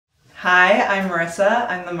Hi, I'm Marissa.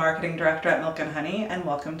 I'm the marketing director at Milk and Honey, and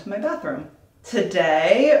welcome to my bathroom.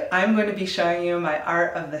 Today, I'm going to be showing you my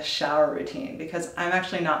art of the shower routine because I'm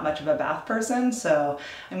actually not much of a bath person, so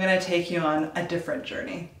I'm going to take you on a different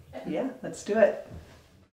journey. Yeah, let's do it.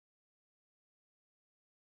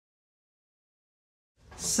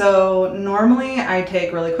 So normally I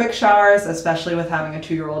take really quick showers, especially with having a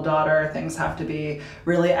 2-year-old daughter. Things have to be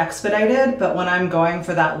really expedited, but when I'm going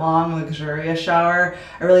for that long, luxurious shower,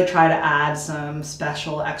 I really try to add some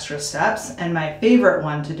special extra steps. And my favorite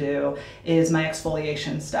one to do is my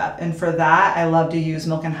exfoliation step. And for that, I love to use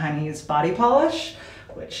Milk and Honey's body polish,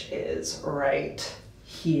 which is right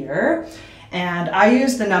here. And I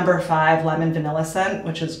use the No. 5 lemon vanilla scent,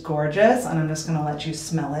 which is gorgeous. And I'm just gonna let you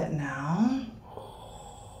smell it now.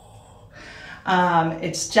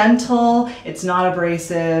 It's gentle, it's not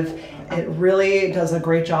abrasive, it really does a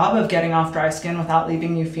great job of getting off dry skin without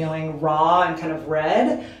leaving you feeling raw and kind of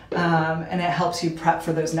red, and it helps you prep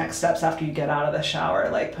for those next steps after you get out of the shower,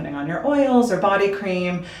 like putting on your oils or body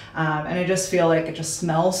cream, and I just feel like it just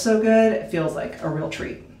smells so good, it feels like a real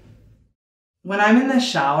treat. When I'm in the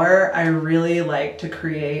shower, I really like to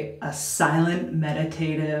create a silent,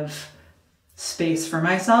 meditative space for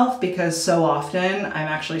myself because so often I'm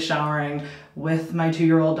actually showering with my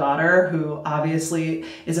 2-year-old daughter, who obviously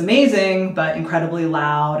is amazing but incredibly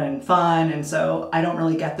loud and fun, and so I don't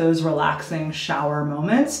really get those relaxing shower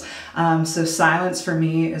moments. So silence for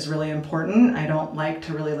me is really important. I don't like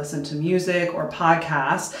to really listen to music or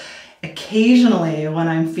podcasts. Occasionally, when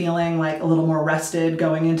I'm feeling like a little more rested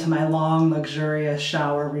going into my long, luxurious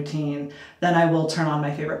shower routine, then I will turn on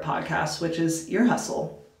my favorite podcast, which is Ear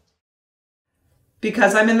Hustle.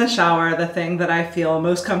 Because I'm in the shower, the thing that I feel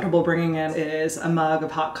most comfortable bringing in is a mug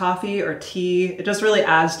of hot coffee or tea. It just really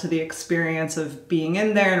adds to the experience of being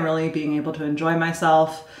in there and really being able to enjoy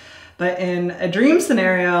myself. But in a dream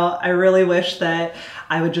scenario, I really wish that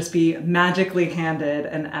I would just be magically handed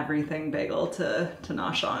an everything bagel to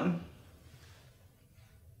nosh on.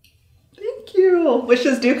 Thank you.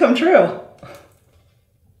 Wishes do come true.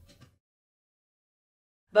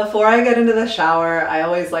 Before I get into the shower, I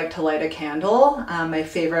always like to light a candle. My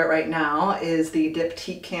favorite right now is the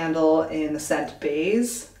Diptyque candle in the scent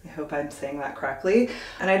Bays. I hope I'm saying that correctly.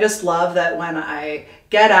 And I just love that when I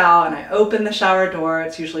get out and I open the shower door,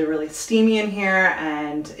 it's usually really steamy in here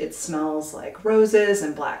and it smells like roses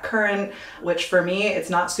and blackcurrant, which for me, it's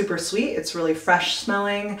not super sweet. It's really fresh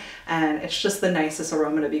smelling and it's just the nicest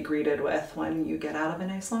aroma to be greeted with when you get out of a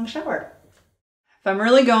nice long shower. If I'm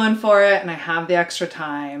really going for it and I have the extra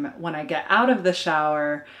time, when I get out of the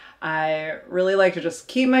shower, I really like to just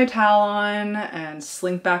keep my towel on and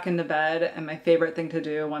slink back into bed. And my favorite thing to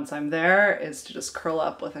do once I'm there is to just curl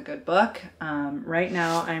up with a good book. Right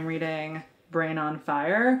now I'm reading Brain on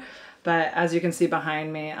Fire, but as you can see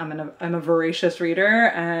behind me, I'm a voracious reader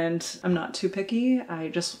and I'm not too picky. I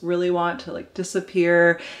just really want to like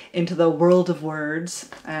disappear into the world of words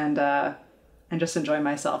and just enjoy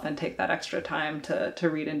myself and take that extra time to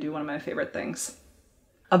read and do one of my favorite things.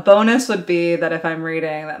 A bonus would be that if I'm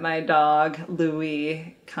reading that my dog,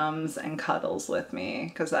 Louie, comes and cuddles with me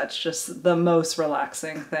because that's just the most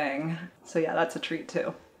relaxing thing. So yeah, that's a treat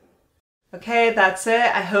too. Okay, that's it.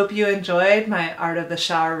 I hope you enjoyed my art of the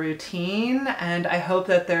shower routine and I hope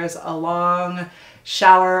that there's a long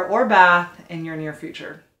shower or bath in your near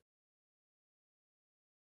future.